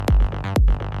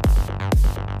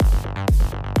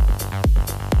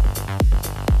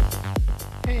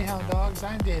Dogs.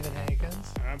 I'm David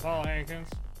Hankins. I'm Paul Hankins.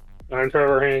 I'm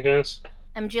Trevor Hankins.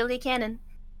 I'm Julie Cannon.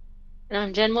 And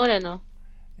I'm Jen Moreno.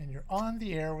 And you're on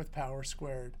the air with Power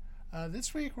Squared.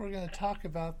 This week we're going to talk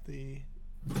about the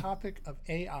topic of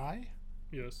AI.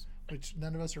 Yes. Which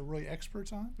none of us are really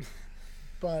experts on.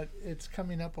 But it's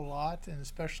coming up a lot, and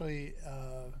especially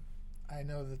I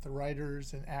know that the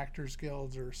Writers and Actors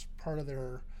Guilds are part of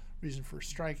their reason for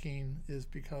striking is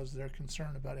because they're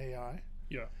concerned about AI.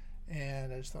 Yeah.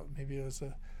 And I just thought maybe it was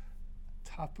a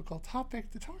topical topic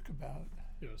to talk about.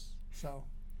 Yes. So,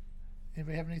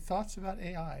 anybody have any thoughts about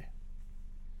AI?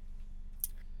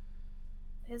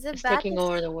 Is it It's taking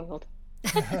over the world.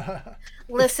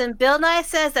 Listen, Bill Nye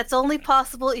says that's only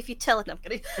possible if you tell it. No, I'm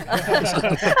kidding.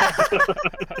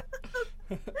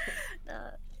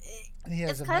 And he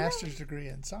has a master's degree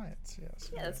in science.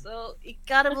 Yes. Yeah, so you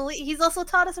gotta believe he's also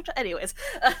taught us. Anyways,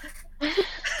 I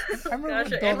remember when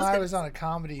Bill Nye was on a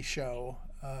comedy show.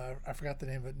 I forgot the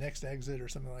name of it, Next Exit or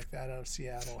something like that, out of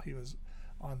Seattle. He was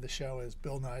on the show as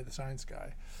Bill Nye the Science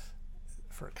Guy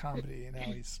for a comedy, and now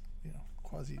he's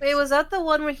quasi. Wait, was that the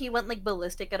one where he went like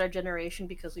ballistic at our generation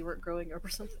because we weren't growing up or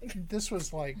something? This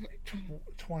was like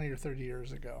 20 or 30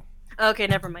 years ago. Okay,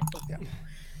 never mind. Yeah.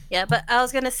 Yeah, but I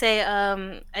was gonna say,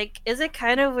 is it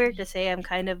kind of weird to say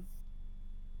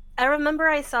I remember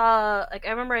I saw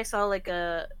like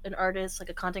an artist, like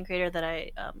a content creator that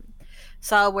I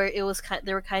saw where it was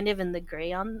they were kind of in the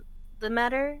gray on the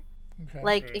matter. Okay.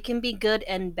 Like it can be good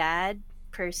and bad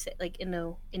per se, like in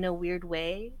a weird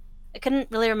way. I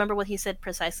couldn't really remember what he said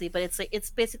precisely, but it's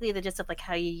basically the gist of like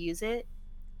how you use it.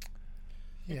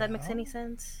 If that makes any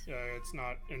sense. Yeah, it's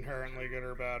not inherently good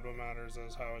or bad. What matters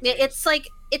is how it's. Yeah, used. it's like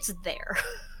it's there.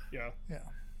 Yeah. Yeah.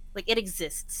 Like it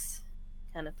exists,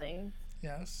 kind of thing.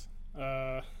 Yes.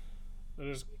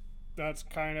 That's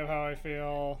kind of how I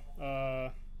feel.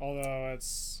 Although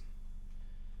it's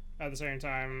at the same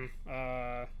time,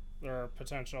 there are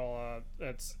potential.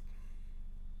 It's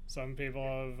some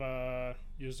people have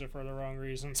used it for the wrong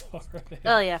reasons already.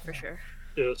 Oh yeah, for sure.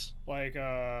 Yes. Like,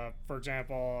 for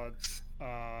example,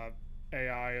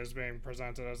 AI is being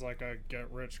presented as like a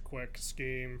get-rich-quick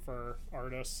scheme for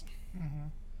artists. Mm-hmm.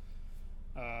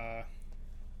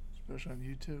 Especially on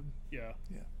YouTube. Yeah.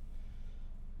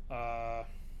 Yeah.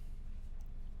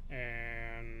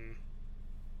 And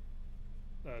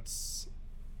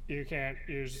you can't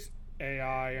use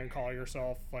AI and call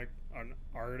yourself like an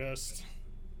artist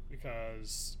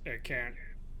because it can't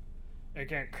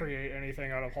create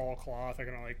anything out of whole cloth. It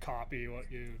can only copy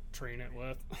what you train it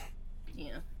with.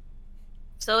 Yeah.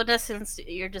 So in essence,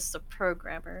 you're just a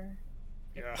programmer.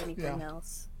 Yeah. Anything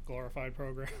else? Glorified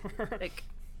programmer. Like,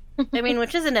 I mean,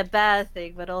 which isn't a bad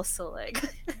thing, but also like.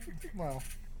 Well.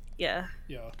 Yeah.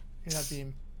 Yeah. You're not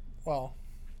being. Well.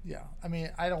 Yeah. I mean,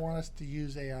 I don't want us to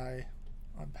use AI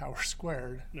on Power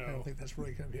Squared. No. I don't think that's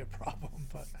really going to be a problem,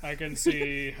 but I can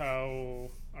see how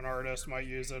an artist might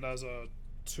use it as a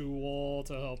tool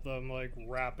to help them like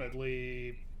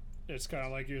rapidly. It's kind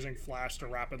of like using Flash to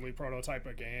rapidly prototype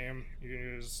a game. You can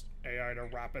use AI to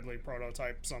rapidly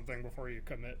prototype something before you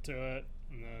commit to it,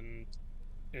 and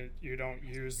then you don't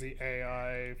use the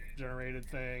AI generated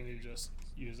thing. You just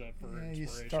use it for inspiration. You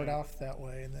start off that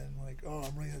way, and then like, oh,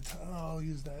 I'm running I'll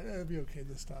use that. It'll be okay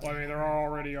this time. Well, I mean, there are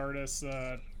already artists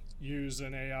that use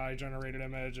an AI generated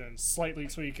image and slightly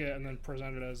tweak it and then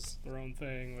present it as their own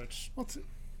thing, which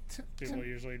people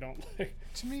usually don't like.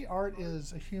 To me, art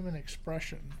is a human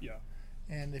expression. Yeah.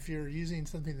 And if you're using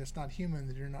something that's not human,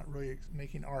 then you're not really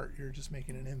making art. You're just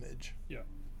making an image. Yeah.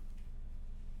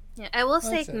 Yeah, I will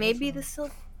say maybe the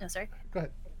silver. Oh, sorry. Go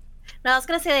ahead. No, I was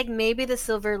gonna say like maybe the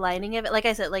silver lining of it. Like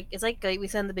I said, like it's like we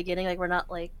said in the beginning, like we're not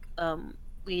like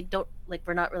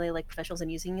we're not really like professionals in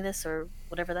using this or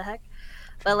whatever the heck.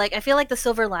 But like I feel like the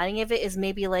silver lining of it is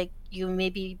maybe like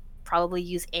you probably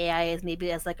use AI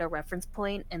as like a reference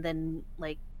point, and then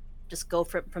like just go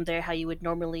from there how you would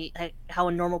normally how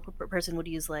a normal person would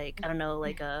use like I don't know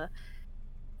like I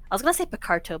was gonna say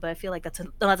Picarto, but I feel like that's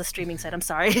a streaming site. I'm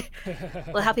sorry.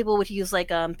 Well, how people would use like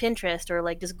Pinterest or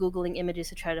like just Googling images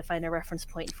to try to find a reference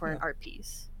point for an art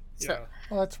piece. So, Yeah.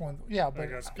 Well, that's one. Yeah, but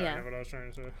that's kind of what I was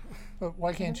trying to say. But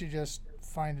why can't you just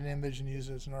find an image and use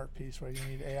it as an art piece? Why do you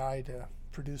need AI to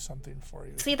produce something for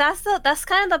you? See, that's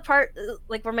kind of the part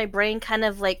like where my brain kind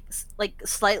of like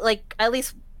at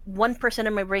least 1%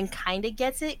 of my brain kind of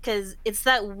gets it, because it's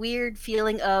that weird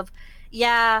feeling of,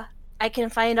 yeah, I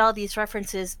can find all these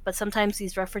references, but sometimes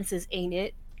these references ain't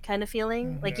it kind of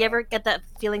feeling. Like, you ever get that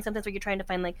feeling sometimes where you're trying to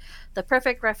find like the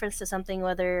perfect reference to something,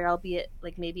 whether albeit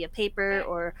like maybe a paper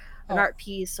or an art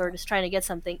piece, or just trying to get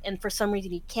something, and for some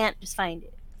reason you can't just find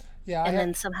it. Yeah, and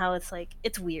then somehow it's like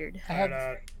it's weird. I had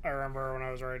I remember when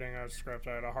I was writing a script,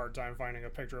 I had a hard time finding a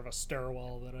picture of a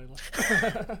stairwell that I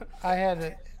liked.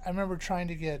 I remember trying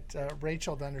to get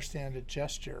Rachel to understand a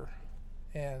gesture,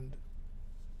 and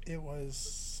it was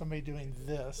somebody doing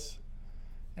this,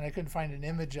 and I couldn't find an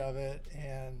image of it,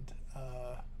 and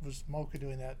it was Mocha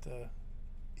doing that to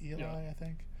Eli, Yeah. I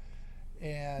think.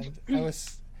 And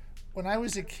when I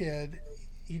was a kid,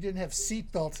 you didn't have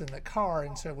seat belts in the car,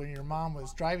 and so when your mom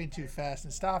was driving too fast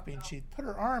and stopping, she'd put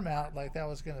her arm out like that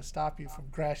was going to stop you from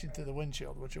crashing through the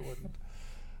windshield, which it wouldn't.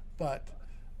 But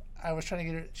I was trying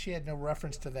to get her. She had no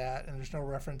reference to that, and there's no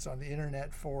reference on the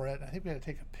internet for it. I think we had to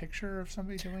take a picture of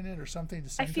somebody doing it or something to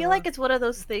I send to feel her. like it's one of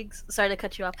those things. Sorry to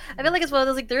cut you off. I feel like it's one of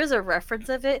those like there is a reference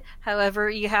of it. However,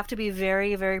 you have to be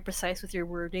very, very precise with your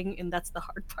wording, and that's the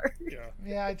hard part. Yeah.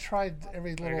 Yeah, I tried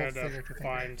every I little had thing I to could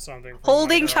think of. find something. From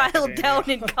Holding My Hero child down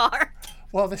Academia. in car.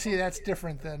 Well, see, that's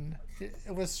different than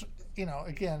it was. You know,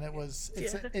 again,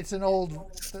 it's an old.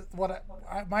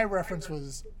 My reference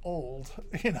was old.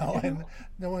 You know, and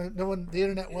no one, the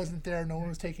internet wasn't there. No one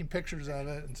was taking pictures of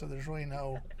it, and so there's really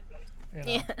no. You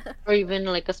know, Yeah. Or even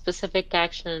like a specific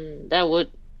action that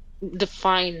would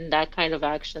define that kind of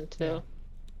action too. Yeah.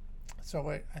 So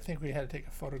I think we had to take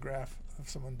a photograph of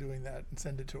someone doing that and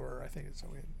send it to her. I think it's so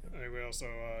we. I think we also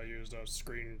used a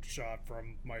screenshot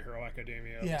from My Hero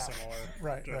Academia. Yeah, Of a similar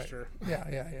right, gesture.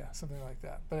 Yeah, something like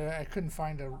that. But I couldn't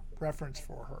find a reference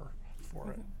for her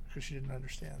for it because she didn't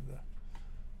understand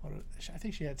I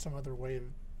think she had some other way of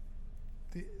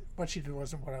what she did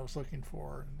wasn't what I was looking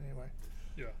for. Anyway.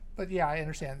 Yeah. But yeah, I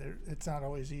understand it's not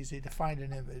always easy to find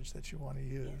an image that you want to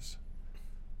use.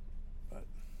 But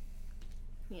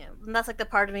Yeah, and that's like the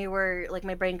part of me where like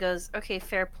my brain goes, okay,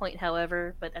 fair point.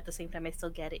 However, but at the same time, I still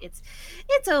get it. It's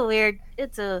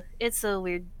a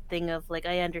weird thing of like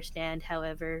I understand.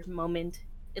 However, moment.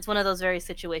 It's one of those very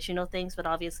situational things, but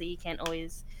obviously you can't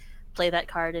always play that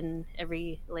card in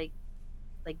every like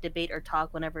debate or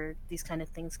talk whenever these kind of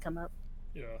things come up.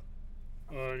 Yeah.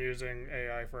 Well, and using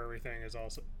AI for everything is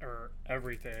also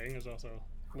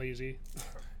lazy.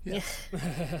 yes,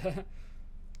 Yeah.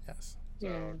 yes.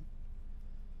 So,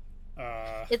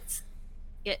 It's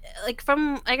yeah, like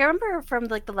from I remember from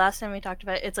like the last time we talked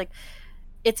about it, it's like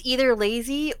it's either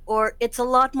lazy or it's a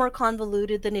lot more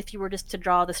convoluted than if you were just to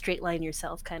draw the straight line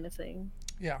yourself kind of thing.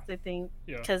 Yeah. I think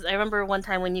yeah. because I remember one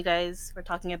time when you guys were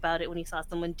talking about it when you saw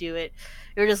someone do it,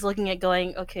 you were just looking at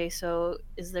going, okay, so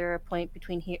is there a point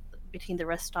between the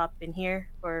rest stop in here,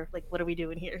 or like what are we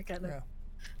doing here kind of. Yeah.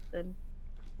 Then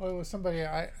Well, it was somebody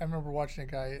I remember watching a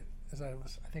guy, as I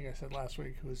think I said last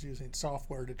week, who was using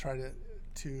software to try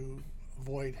to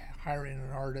avoid hiring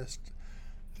an artist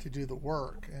to do the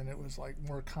work, and it was like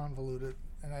more convoluted.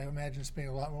 And I imagine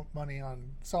spending a lot more money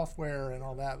on software and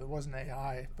all that. It wasn't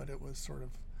AI, but it was sort of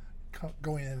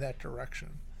going in that direction.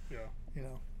 Yeah. You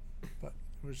know, but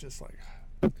it was just like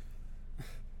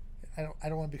I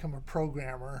don't want to become a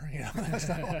programmer. You know, that's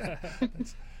not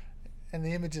and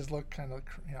the images look kind of,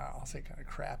 I'll say kind of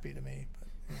crappy to me.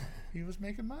 But he was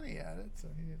making money at it, so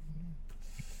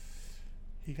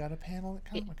he got a panel at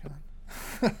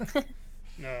Comic-Con.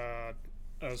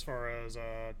 As far as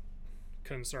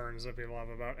concerns that people have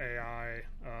about AI,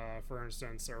 for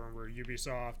instance, I remember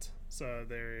Ubisoft said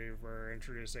they were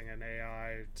introducing an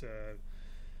AI to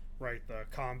write the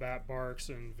combat barks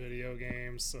in video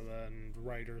games, so then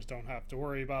writers don't have to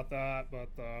worry about that.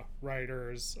 But the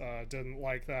writers didn't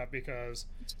like that because,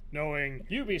 knowing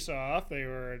Ubisoft,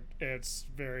 it's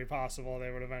very possible they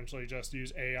would eventually just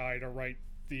use AI to write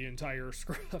the entire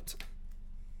script.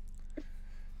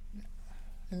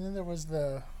 And then there was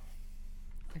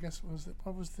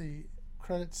what was the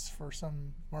credits for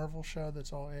some Marvel show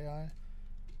that's all AI?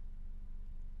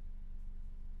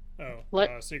 Oh,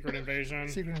 What? Secret Invasion.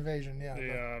 Secret Invasion, yeah.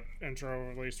 The intro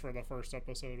released for the first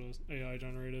episode was AI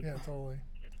generated. Yeah, totally.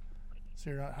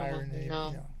 So you're not hiring any. no.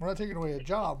 You know, we're not taking away a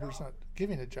job. We're just not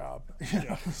giving a job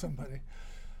to somebody.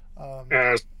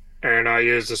 And I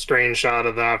used a screenshot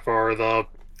of that for the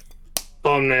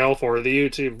thumbnail for the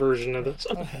YouTube version of this.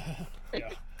 Yeah.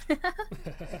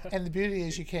 And the beauty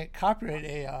is you can't copyright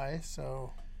AI,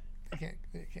 so you can't.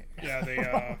 Yeah, they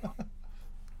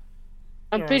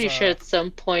I'm There pretty was sure a- at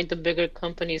some point the bigger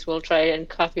companies will try and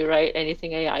copyright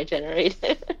anything AI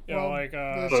generated.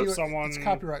 someone It's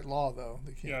copyright law, though.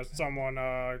 They can't. someone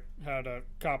had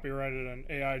copyrighted an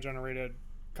AI generated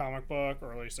comic book,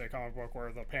 or at least a comic book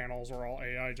where the panels were all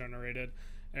AI generated,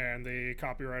 and the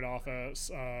copyright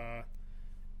office,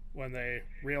 when they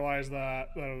realized that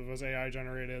it was AI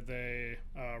generated, they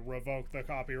revoked the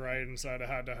copyright and said it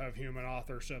had to have human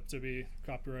authorship to be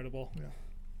copyrightable. Yeah.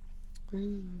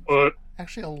 Mm. But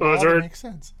actually a law Well, that makes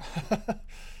sense.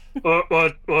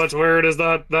 What's weird is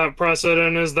that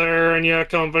precedent is there, and yet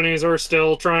companies are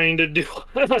still trying to do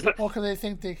it. Well, because they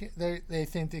think they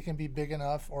think they can be big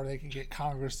enough, or they can get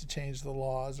Congress to change the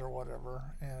laws or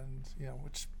whatever, and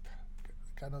which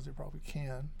God knows they probably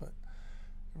can, but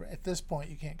at this point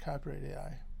you can't copyright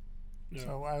AI. Yeah.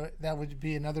 So that would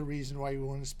be another reason why you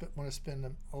want to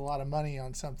spend a lot of money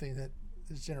on something that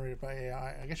is generated by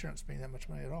AI. I guess you're not spending that much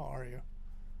money at all, are you?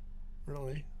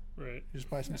 Really? Right. You just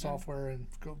buy some software and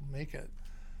go make it.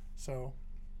 So,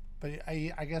 but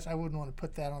I guess I wouldn't want to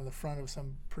put that on the front of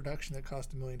some production that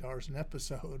cost $1 million an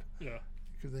episode. Yeah.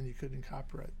 Because then you couldn't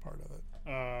copyright part of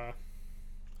it.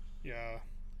 Yeah.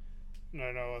 And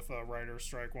I know with the writer's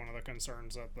strike, one of the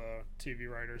concerns that the TV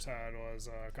writers had was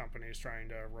companies trying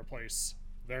to replace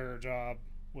their job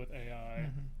with AI.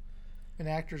 Mm-hmm. And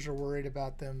actors are worried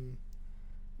about them.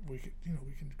 We can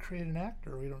create an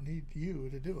actor. We don't need you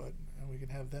to do it, and we can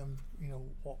have them,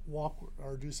 walk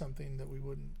or do something that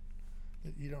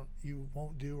you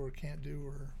won't do or can't do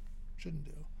or shouldn't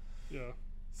do. Yeah.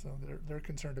 So they're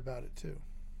concerned about it too.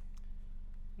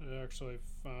 I actually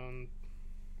found.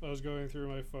 I was going through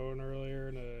my phone earlier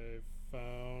and I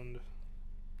found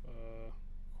a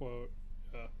quote.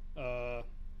 Yeah.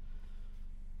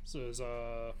 This is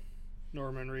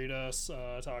Norman Reedus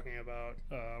talking about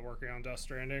working on Death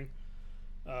Stranding.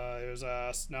 He was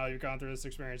asked, now you've gone through this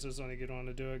experience, is something you'd want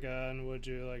to do again? Would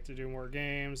you like to do more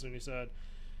games? And he said,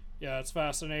 yeah, it's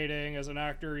fascinating. As an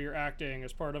actor, you're acting.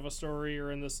 As part of a story,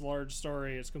 you're in this large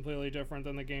story. It's completely different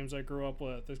than the games I grew up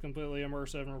with. It's completely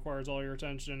immersive and requires all your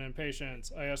attention and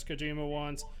patience. I asked Kojima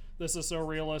once, this is so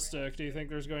realistic. Do you think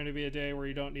there's going to be a day where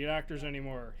you don't need actors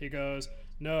anymore? He goes,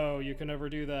 no, you can never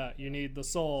do that. You need the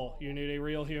soul. You need a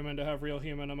real human to have real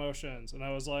human emotions. And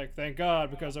I was like, thank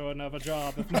God, because I wouldn't have a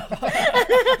job if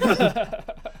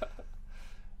not.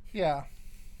 Yeah.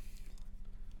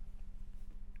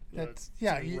 That's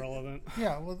relevant.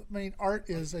 Yeah, well, I mean, art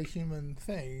is a human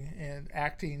thing, and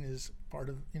acting is part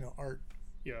of art.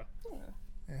 Yeah.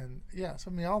 And so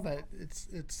I mean, all that it's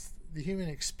the human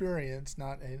experience,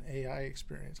 not an AI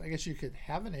experience. I guess you could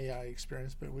have an AI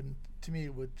experience, but it wouldn't. To me,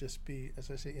 it would just be, as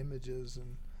I say, images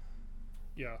and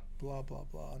blah blah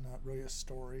blah, not really a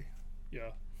story.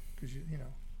 Yeah. Because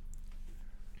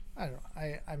I don't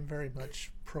know. I'm very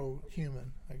much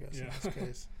pro-human, I guess, in this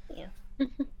case. Yeah.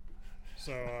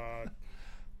 So,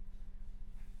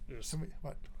 just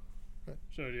what?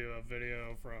 Showed you a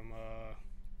video from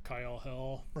Kyle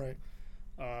Hill. Right.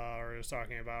 Where he was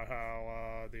talking about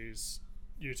how these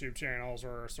YouTube channels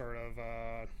were sort of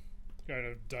kind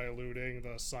of diluting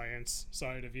the science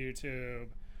side of YouTube.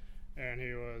 And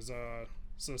he was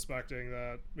suspecting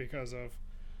that because of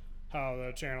how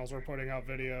the channels were putting out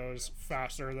videos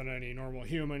faster than any normal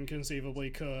human conceivably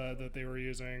could, that they were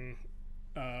using...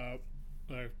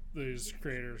 these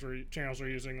creators or channels are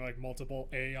using like multiple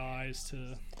AIs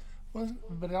to.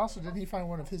 But also, didn't he find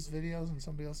one of his videos on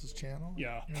somebody else's channel?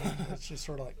 Yeah. It's just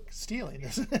sort of like stealing,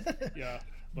 isn't it? Yeah,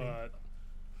 but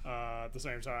at the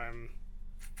same time,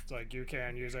 it's like you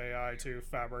can use AI to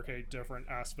fabricate different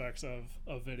aspects of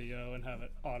a video and have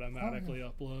it automatically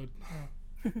upload.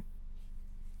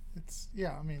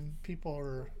 Yeah. I mean, people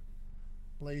are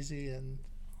lazy and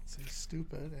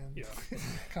stupid, and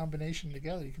combination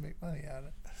together you can make money at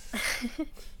it.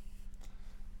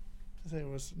 It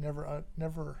was never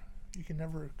you can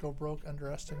never go broke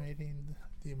underestimating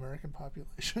the American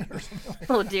population or something like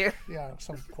Oh that. dear. Yeah,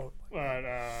 some quote. But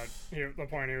the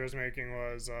point he was making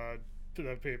was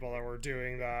the people that were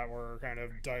doing that were kind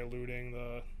of diluting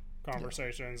the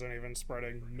conversations and even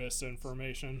spreading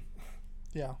misinformation.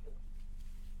 Yeah.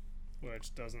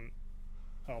 Which doesn't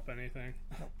help anything.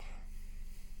 Nope.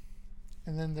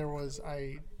 And then there was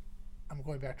I'm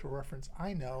going back to a reference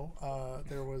I know.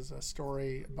 There was a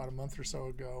story about a month or so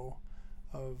ago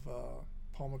of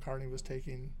Paul McCartney was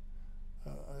taking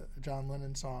a John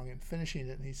Lennon song and finishing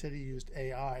it, and he said he used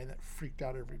AI, and that freaked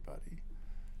out everybody.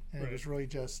 And it was really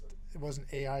it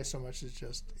wasn't AI so much as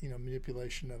just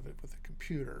manipulation of it with a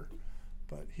computer,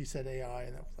 but he said AI,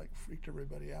 and that was freaked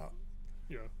everybody out.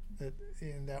 Yeah. That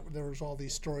there was all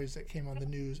these stories that came on the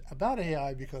news about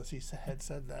AI because he had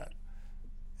said that.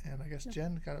 And I guess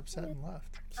Jen got upset and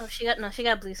left. Oh, she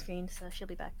got blue screen, so she'll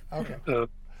be back. Okay.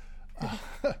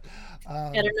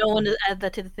 I don't know when to add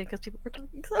that to the thing because people were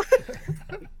talking. So.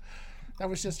 That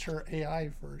was just her AI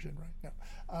version, right?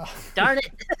 No. Darn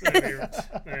it!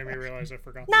 Made me realize I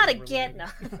forgot. Not the again.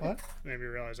 overlay. No. What? Maybe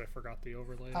realize I forgot the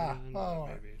overlay.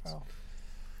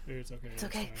 Maybe it's okay. It's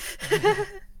okay.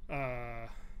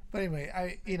 But anyway,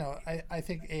 I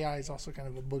think AI is also kind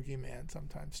of a boogeyman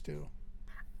sometimes too.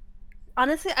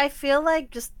 honestly, I feel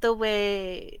like just the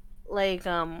way, like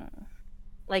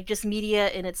just media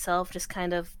in itself, just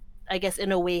kind of, I guess,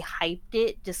 in a way, hyped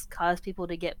it, just caused people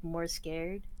to get more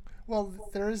scared Well,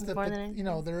 there is more than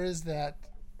anything. there is that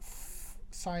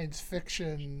science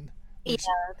fiction, Yeah,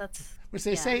 which that's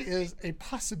they yeah. say is a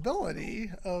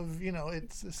possibility of,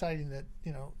 it's deciding that,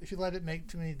 if you let it make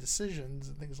too many decisions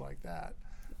and things like that.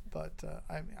 But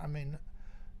I mean,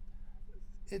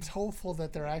 it's hopeful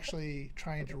that they're actually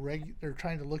trying to they're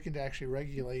trying to look into actually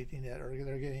regulating it, or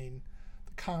they're getting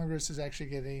the Congress is actually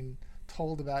getting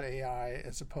told about AI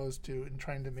as opposed to, and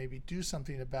trying to maybe do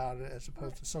something about it as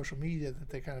opposed to social media that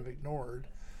they kind of ignored.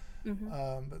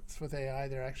 But with AI,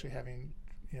 they're actually having,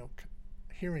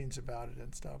 hearings about it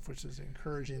and stuff, which is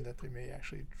encouraging that they may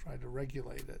actually try to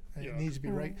regulate it. And it needs to be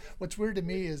What's weird to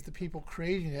me is the people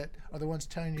creating it are the ones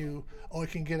telling you, "Oh, it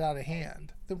can get out of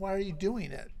hand." Then why are you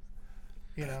doing it?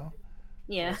 Yeah.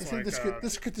 I think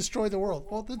this could destroy the world.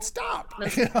 Well, then stop. Well,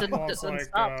 it's Then like,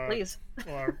 stop, please.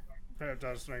 well, it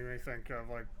does make me think of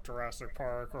like Jurassic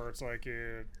Park, where it's like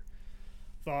you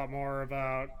thought more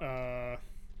about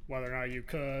whether or not you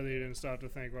could. You didn't stop to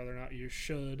think whether or not you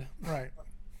should. Right.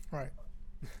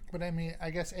 But I mean, I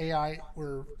guess AI,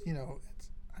 I'm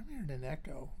hearing an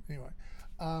echo. Anyway,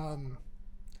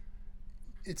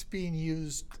 it's being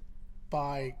used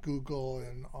by Google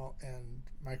and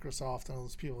Microsoft and all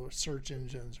those people with search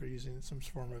engines are using some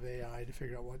form of AI to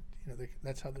figure out what,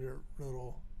 that's how their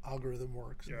little algorithm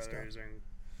works. Yeah, and stuff. they're using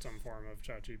some form of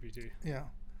ChatGPT. Yeah.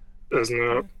 Isn't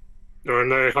it? Aren't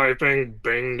they hyping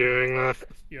Bing doing that?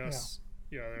 Yes.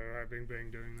 Yeah, they're hyping Bing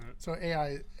doing that. So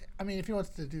AI, I mean, if he wants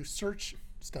to do search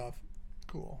stuff,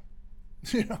 cool.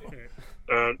 ChatGPT,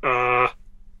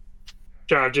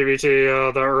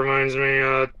 that reminds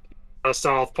me,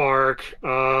 South Park,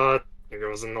 I think it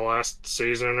was in the last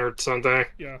season or something.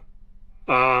 Yeah.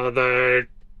 They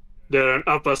did an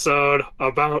episode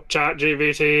about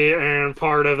ChatGPT, and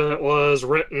part of it was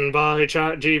written by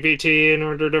ChatGPT in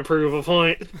order to prove a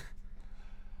point.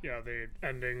 Yeah, the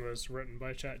ending was written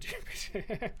by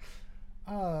ChatGPT.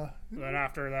 Then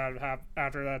after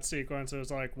that sequence, it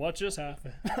was like, what just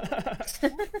happened?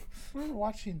 We were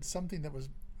watching something that was,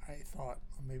 I thought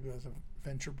maybe it was a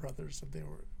Venture Brothers, something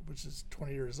which is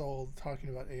 20 years old, talking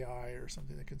about AI or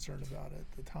something they're concerned about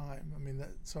at the time. I mean,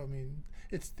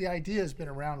 it's the idea has been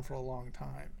around for a long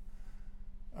time.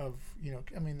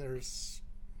 There's,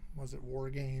 was it War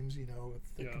Games?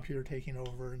 With the computer taking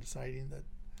over and deciding that,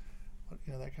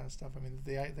 that kind of stuff. I mean,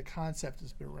 the concept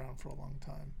has been around for a long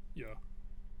time. Yeah.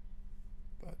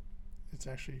 But it's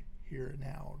actually here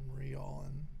now and real,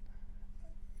 and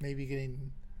maybe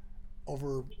getting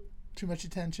over too much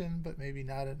attention, but maybe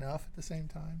not enough at the same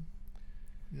time.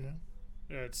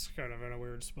 It's kind of in a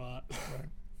weird spot. Right.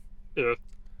 Yeah.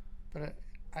 But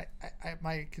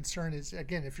my concern is,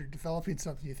 again, if you're developing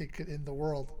something you think could end the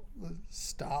world,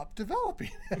 stop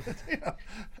developing it.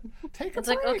 Take a It's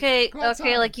break. like, okay, Go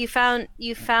outside. like you found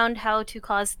how to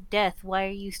cause death. Why are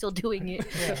you still doing it?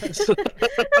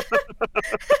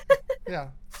 Yeah.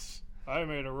 I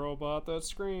made a robot that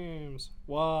screams.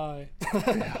 Why?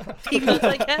 People's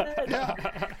like, "Ah." Yeah.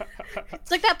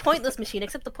 It's like that Pointless Machine,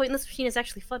 except the Pointless Machine is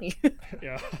actually funny.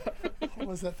 Yeah. What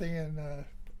was that thing in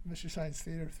Mystery Science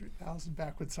Theater 3000,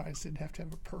 back when science didn't have to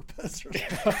have a purpose? Or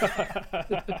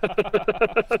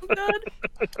Oh, God.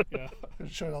 Yeah.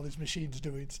 it showed all these machines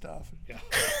doing stuff. Yeah.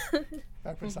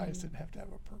 Back when science didn't have to have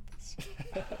a purpose.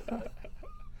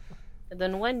 And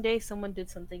then one day someone did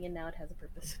something and now it has a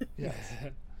purpose. Yes.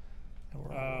 And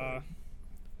we're all worried.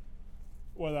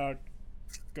 Without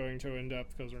going too in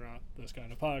depth, because we're not this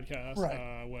kind of podcast, Right.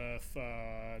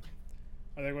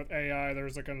 I think with AI,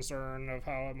 there's a concern of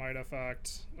how it might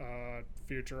affect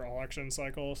future election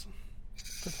cycles.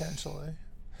 Potentially.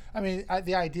 I mean,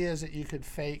 the idea is that you could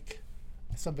fake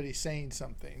somebody saying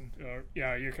something.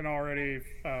 Yeah, you can already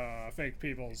fake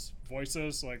people's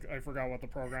voices. Like, I forgot what the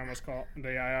program was called,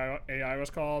 the AI was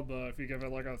called, but if you give it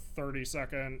like a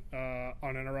 30-second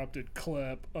uninterrupted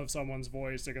clip of someone's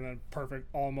voice, it can then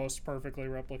almost perfectly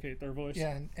replicate their voice.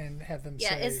 Yeah, and have them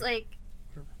Yeah, say...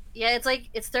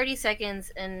 it's 30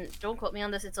 seconds, and don't quote me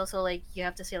on this, it's also like you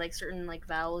have to say like certain like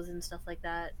vowels and stuff like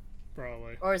that.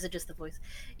 Probably. Or is it just the voice?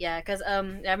 Yeah, because I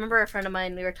remember a friend of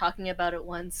mine, we were talking about it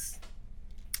once,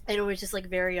 and it was just like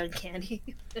very uncanny.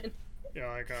 Yeah,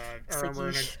 like I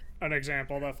remember an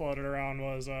example that floated around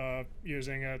was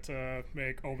using it to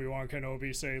make Obi-Wan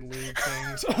Kenobi say lewd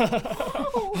things.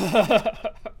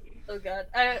 Oh God,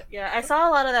 I saw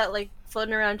a lot of that like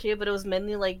floating around too, but it was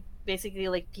mainly like basically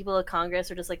like people of Congress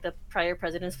or just like the prior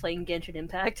presidents playing Genshin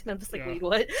Impact, and I'm just like, Yeah. wait,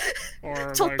 what? Or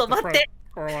like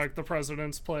Or like the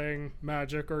president's playing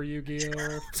Magic or Yu-Gi-Oh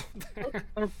or something.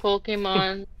 Or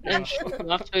Pokemon Yeah. and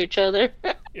showing off to each other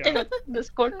in Yeah. a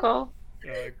Discord call.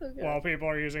 Yeah, like, Okay. while people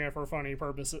are using it for funny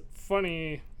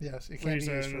funny Yes, it can be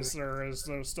reasons, used for. there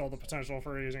is still the potential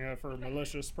for using it for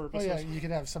malicious Oh purposes. yeah, you could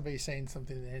have somebody saying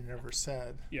something they never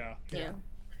said. Yeah. Yeah.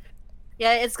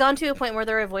 Yeah, it's gone to a point where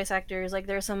there are voice actors. Like,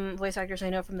 there are some voice actors I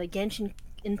know from the Genshin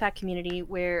Impact community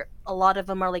where a lot of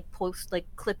them are like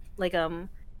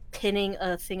pinning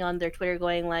a thing on their Twitter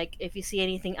going like, if you see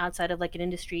anything outside of like an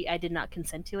industry, I did not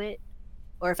consent to it.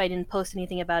 Or if I didn't post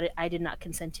anything about it, I did not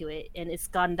consent to it. And it's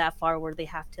gone that far where they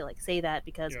have to like say that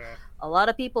because Yeah. a lot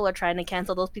of people are trying to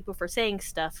cancel those people for saying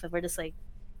stuff, and we're just like,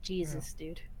 Jesus,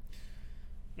 dude.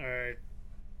 Alright.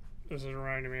 This is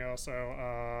reminding me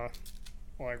also,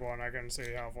 like one, I can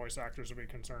see how voice actors would be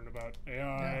concerned about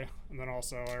AI. Yeah. And then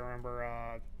also I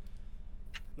remember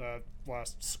the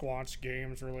last Squanch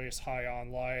Games release, High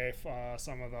on Life,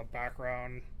 some of the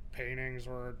background paintings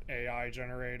were AI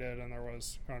generated, and there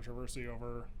was controversy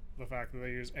over the fact that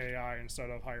they use AI instead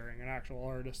of hiring an actual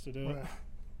artist to do it. Right.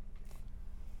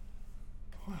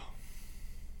 Well,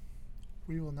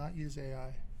 we will not use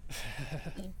AI.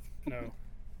 No.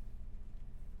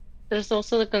 There's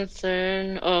also the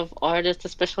concern of artists,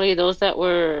 especially those that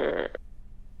were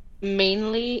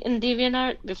mainly in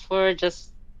DeviantArt before it just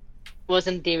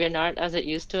wasn't DeviantArt as it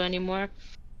used to anymore.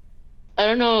 I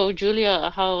don't know,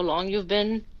 Julia, how long you've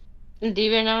been in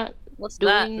DeviantArt What's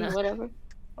doing that? No. whatever.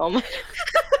 Oh my.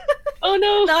 Oh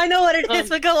no. No, I know what it is,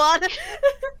 but go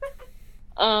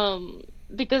on.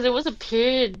 Because there was a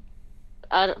period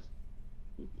out of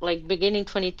like beginning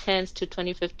 2010s to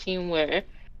 2015 where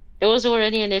there was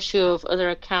already an issue of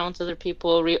other accounts, other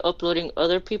people re-uploading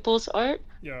other people's art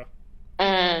Yeah.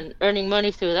 and earning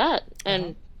money through that.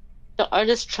 And the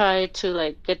artists tried to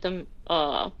like get them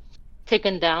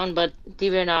taken down, but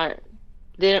DeviantArt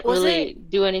didn't Was really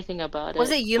do anything about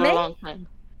was it it for a Yume? long time.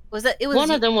 It was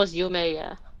One of them was Yume,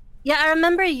 yeah. Yeah, I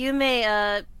remember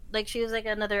Yume. Like she was like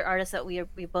another artist that we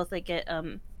both like get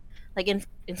like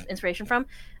inspiration from.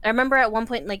 I remember at one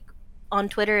point like on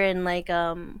Twitter and like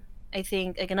I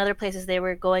think like in other places they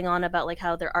were going on about like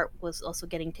how their art was also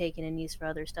getting taken and used for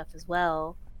other stuff as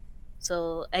well.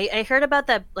 So I heard about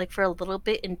that like for a little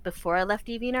bit before I left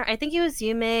DeviantArt. I think it was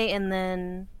Yume, and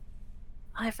then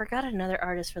I forgot another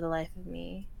artist for the life of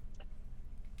me.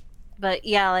 But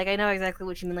yeah, like I know exactly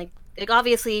what you mean. Like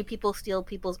obviously people steal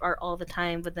people's art all the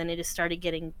time, but then it just started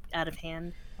getting out of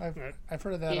hand. I've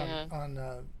heard of that Yeah.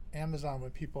 on Amazon when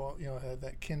people have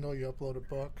that Kindle. You upload a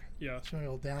book. Yeah. Somebody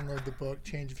will download the book,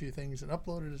 change a few things, and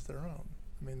upload it as their own.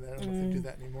 I mean, I don't know if they do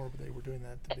that anymore, but they were doing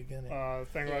that at the beginning.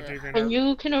 Thing about Yeah. DeviantArt. And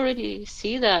you can already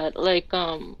see that. Like,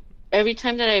 every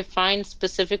time that I find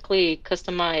specifically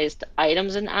customized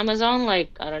items in Amazon, like,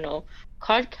 I don't know,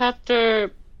 card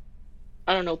captor,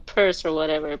 I don't know, purse or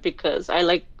whatever, because I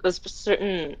like a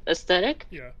certain aesthetic,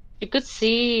 Yeah. you could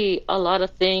see a lot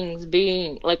of things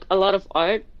being, like, a lot of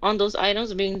art on those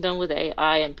items being done with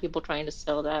AI and people trying to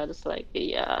sell that. It's like,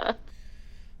 yeah.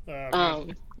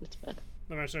 It's bad.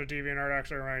 The mention of DeviantArt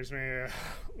actually reminds me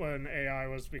when AI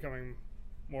was becoming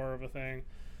more of a thing.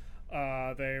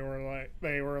 They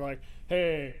were like,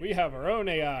 hey, we have our own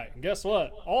AI, and guess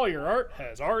what? All your art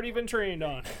has already been trained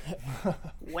on.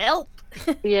 Well,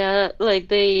 Yeah, like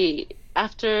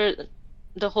after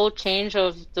the whole change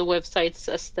of the website's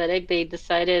aesthetic, they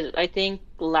decided, I think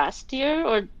last year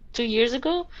or 2 years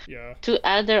ago, Yeah. to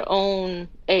add their own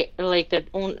their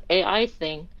own AI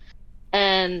thing.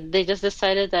 And they just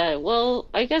decided that, well,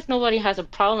 I guess nobody has a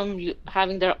problem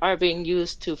having their art being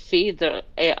used to feed the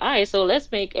AI, so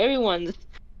let's make everyone's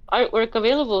artwork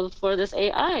available for this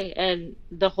AI. And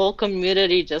the whole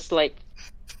community just like,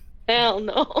 hell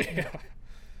no. Yeah.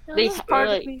 They this part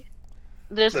like of me.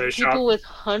 there's They people shop- with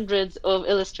hundreds of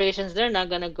illustrations. They're not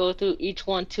gonna go through each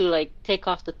one to like take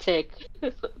off the tick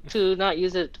to not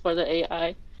use it for the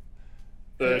AI.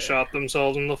 They shot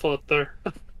themselves in the foot there.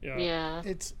 Yeah. Yeah.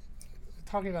 It's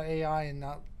talking about AI and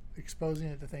not exposing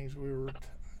it to things. We were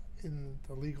in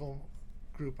the legal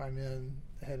group I'm in.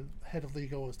 The head of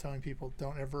legal was telling people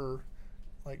don't ever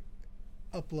like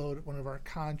upload one of our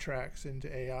contracts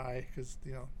into AI because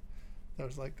that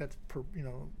was like that's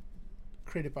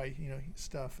created by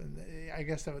stuff, and I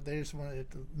guess they just wanted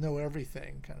it to know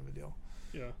everything, kind of a deal.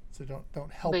 Yeah. So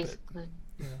don't help Basically.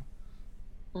 it.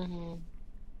 Hmm.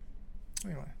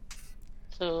 Anyway,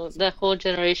 So that whole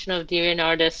generation of deviant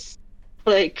artists,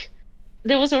 like,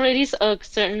 there was already a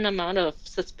certain amount of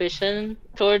suspicion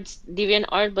towards deviant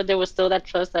art, but there was still that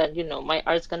trust that, my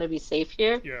art's gonna be safe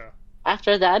here. Yeah.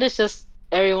 After that, it's just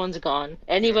everyone's gone.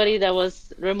 Anybody that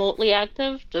was remotely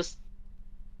active, just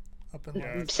up and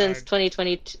Yeah. live. Since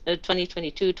 2020,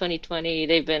 2022, 2020,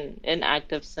 they've been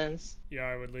inactive since. Yeah,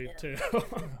 I would leave too.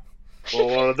 Well,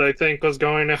 what did they think was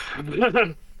going to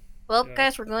happen? Well, Yeah.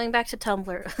 guys, we're going back to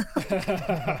Tumblr.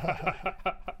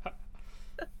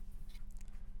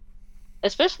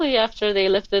 Especially after they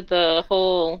lifted the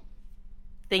whole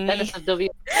Thingy. NSFW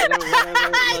or whatever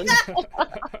it was.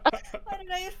 Why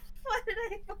did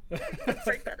I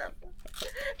bring that up?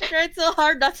 I tried so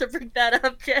hard not to bring that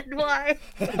up, Jen. Why?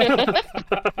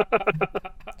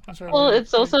 I'm sorry, Well, what-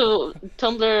 it's also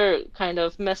Tumblr kind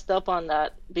of messed up on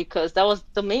that because that was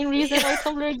the main reason why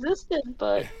Tumblr existed.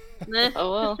 But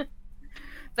oh well.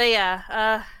 But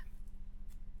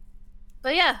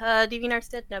yeah, DeviantArt's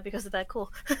dead now because of that.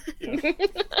 Cool. Yeah.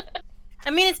 I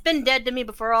mean, it's been dead to me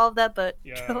before all of that, but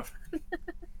Yeah.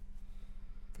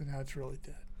 but now it's really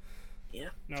dead.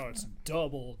 No, it's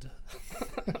doubled.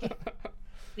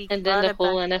 we And then brought the it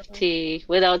whole back. NFT,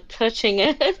 without touching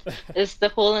it, is the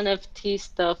whole NFT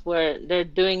stuff where they're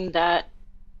doing that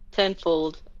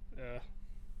tenfold Yeah.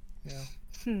 Yeah.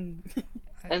 Hmm.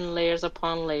 and layers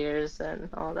upon layers and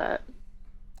all that.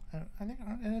 I think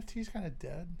aren't NFTs kind of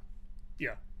dead.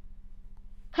 Yeah.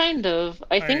 Kind of.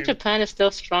 I think I- Japan is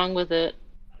still strong with it.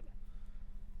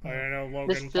 I know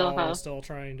Logan still Paul have- is still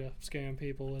trying to scam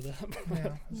people with it.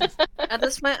 Yeah. It's just- At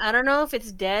this point, I don't know if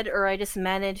it's dead or I just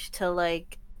managed to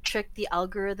like trick the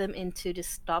algorithm into to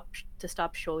stop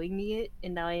showing me it,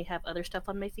 and now I have other stuff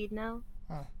on my feed now.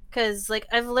 Huh. Because like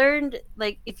I've learned,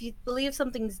 like if you believe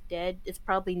something's dead, it's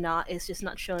probably not. It's just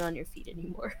not shown on your feed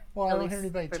anymore. well, I At don't hear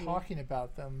least anybody for me. talking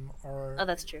about them or Oh,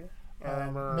 that's true.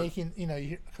 making,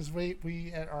 because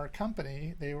we at our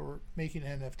company, they were making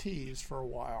NFTs for a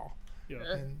while. Yeah.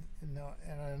 And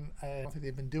I don't think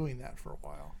they've been doing that for a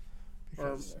while.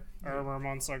 Or Because, I remember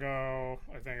months ago,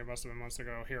 I think it must have been months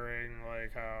ago, hearing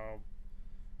like how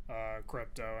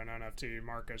crypto and NFT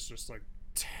markets just like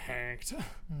tanked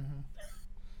Mhm.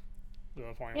 to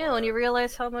the point Yeah, where when you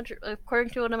realize how much, according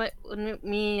to when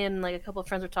me and like a couple of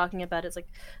friends were talking about it, it's like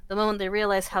the moment they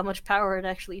realize how much power it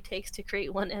actually takes to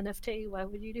create one NFT, why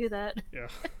would you do that? yeah,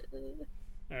 and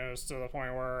it was to the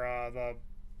point where the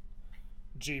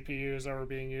GPUs that were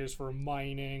being used for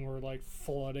mining were like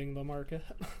flooding the market.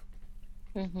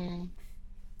 Mm-hmm.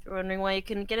 If you're wondering why you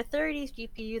couldn't get a 30s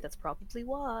GPU, that's probably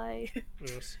why.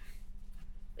 Yes.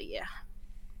 But yeah.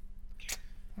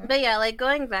 But yeah, like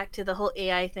going back to the whole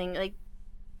AI thing, like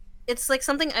it's like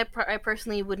something I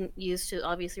personally wouldn't use to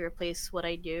obviously replace what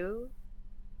I do.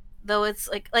 Though it's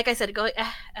like I said, going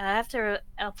after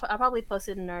I'll probably post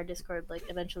it in our Discord like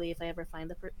eventually if I ever find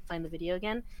the video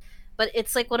again. But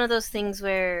it's like one of those things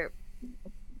where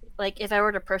like if I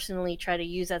were to personally try to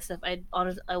use that stuff,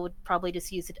 I would probably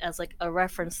just use it as like a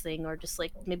reference thing or just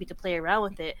like maybe to play around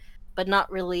with it, but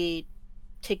not really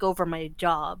take over my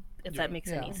job if Yeah. that makes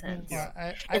any sense. Well,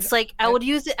 It's like I would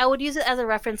use it as a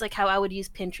reference like how I would use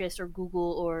Pinterest or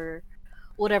Google or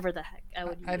whatever the heck I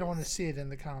would use. I don't want to see it in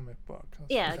the comic book.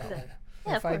 Let's Yeah, put it that exactly. way.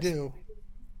 Yeah, If of I course. do,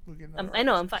 we'll get another I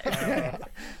know I'm artist. fine.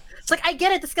 It's like I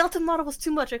get it. The skeleton model was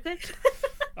too much. Okay.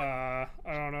 I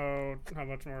don't know how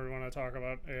much more we want to talk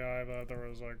about AI, but there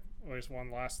was like at least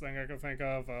one last thing I could think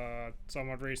of.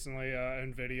 Somewhat recently,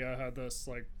 NVIDIA had this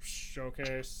like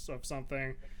showcase of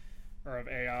something or of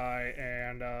AI,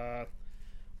 and the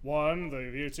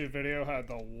YouTube video had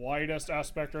the widest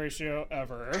aspect ratio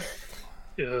ever.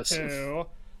 Yes. Two,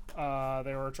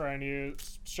 they were trying to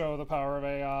show the power of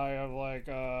AI of like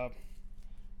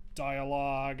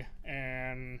dialogue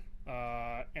and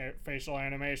facial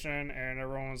animation, and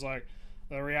everyone was like,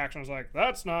 the reaction was like,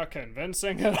 that's not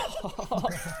convincing at all.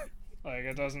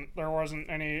 Like there wasn't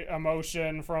any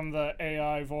emotion from the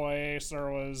AI voice.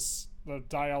 The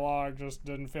dialogue just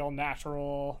didn't feel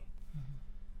natural.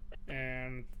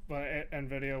 But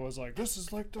NVIDIA was like, this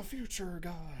is like the future,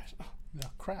 guys. No,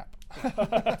 crap.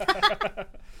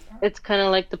 It's kind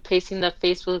of like the pacing that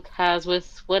Facebook has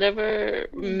with whatever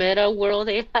meta world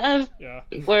they have, Yeah,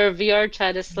 where VR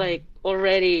chat is like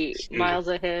already miles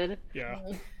ahead. yeah.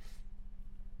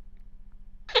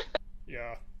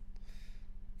 Yeah.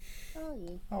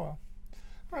 Oh well.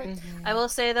 Right. Mhm. I will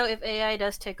say though, if AI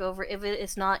does take over, if it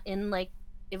is not in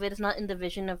the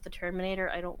vision of the Terminator,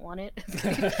 I don't want it. I'm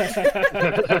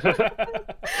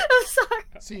sorry.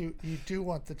 So you do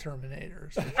want the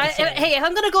Terminators. Hey, if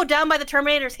I'm gonna go down by the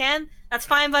Terminator's hand, that's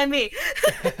fine by me.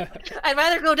 I'd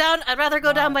rather go down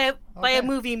by a Okay.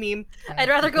 movie meme. I'd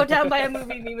rather go down by a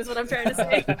movie meme is what I'm trying to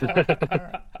say. All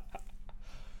right.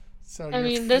 So I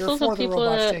mean, there's you're also for the people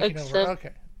robots that taking accept- over.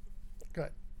 Okay. Good.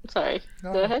 Sorry.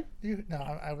 No, Go ahead.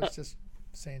 I was just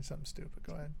saying something stupid.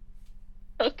 Go ahead.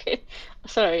 Okay,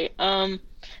 sorry.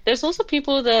 There's also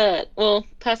people that, well,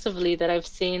 passively that I've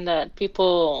seen that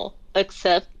people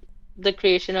accept the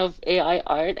creation of AI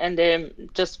art and then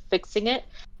just fixing it.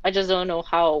 I just don't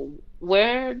know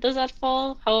where does that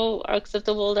fall, how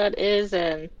acceptable that is,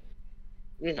 and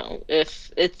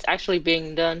if it's actually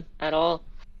being done at all.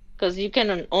 Because you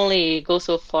can only go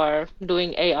so far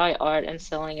doing AI art and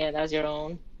selling it as your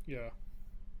own. Yeah.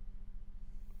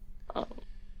 Um,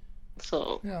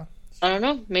 so Yeah. I don't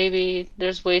know. Maybe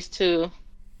there's ways to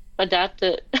adapt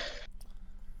it.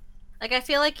 Like, I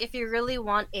feel like if you really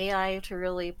want AI to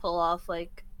really pull off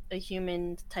like a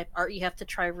human type art, you have to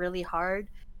try really hard.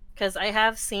 Because I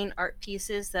have seen art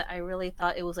pieces that I really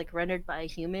thought it was like rendered by a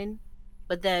human,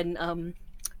 but then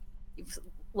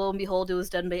lo and behold, it was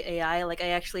done by AI. Like, I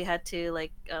actually had to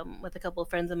like with a couple of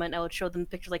friends of mine, I would show them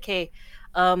pictures like, hey,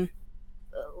 um,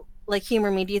 like humor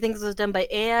me. Do you think this was done by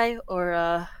AI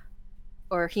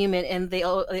or human? And they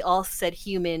all said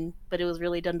human, but it was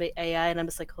really done by AI. And I'm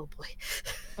just like, oh boy.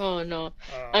 Oh no.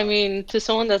 I mean, to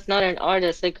someone that's not an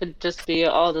artist, it could just be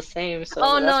all the same. So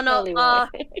Oh that's no no. probably why.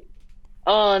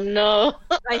 Oh no.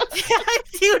 I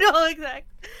do know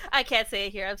exactly. I can't say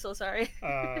it here. I'm so sorry.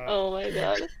 Oh my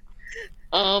god.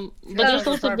 But Yeah, there's it's a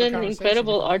also private been conversation,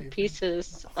 incredible you can art leave.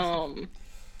 pieces.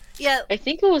 Yeah. I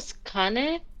think it was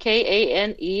Kane,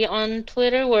 Kane on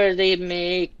Twitter, where they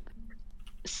make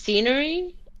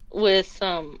scenery with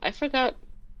I forgot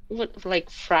what, like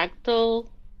fractal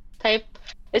type.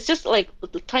 It's just like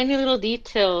tiny little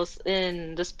details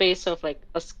in the space of like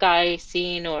a sky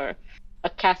scene or a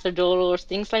cathedral or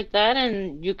things like that,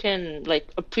 and you can like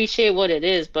appreciate what it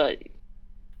is, but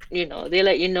they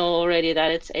let you know already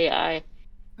that it's AI.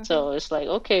 So it's like,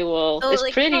 okay, well, So it's like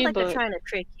it's not pretty, like they're but trying to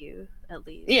trick you, at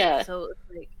least. yeah. So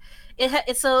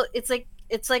it's like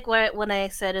it's like when I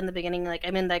said in the beginning, like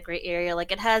I'm in that gray area.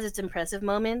 Like it has its impressive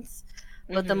moments,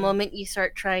 but the Mhm. moment you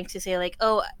start trying to say like,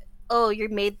 oh, you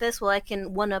made this, well, I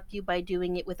can one up you by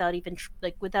doing it without even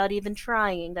without even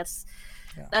trying. That's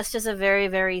just a very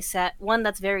very sad one.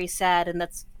 That's very sad, and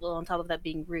that's, well, on top of that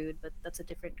being rude, but that's a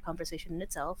different conversation in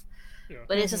itself. Yeah.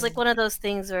 But it's just like one of those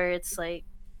things where it's like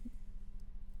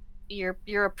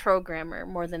you're a programmer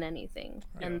more than anything,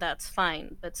 Yeah. and that's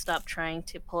fine, but stop trying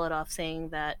to pull it off saying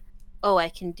that, oh, I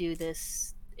can do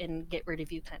this and get rid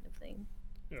of you, kind of thing.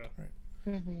 Yeah.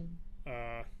 Mhm.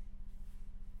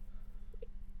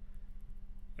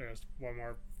 There's one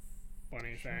more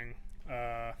funny thing.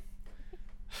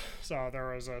 So there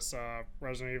was this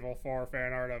Resident Evil 4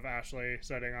 fan art of Ashley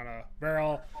sitting on a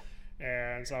barrel,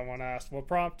 and someone asked, "What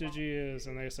prompt did you use?"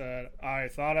 And they said, "I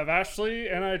thought of Ashley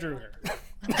and I drew her."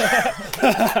 I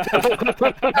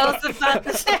was about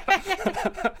to say.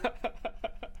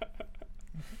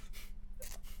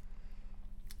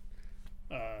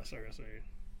 So I guess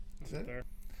That's it? there.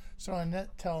 So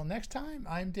until next time,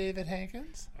 I'm David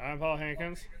Hankins. I'm Paul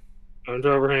Hankins. I'm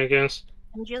Trevor Hankins.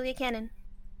 I'm Julia Cannon.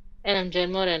 And I'm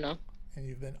Jen Moreno. And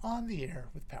you've been on the air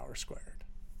with Power Squared.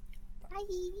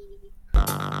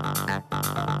 Bye.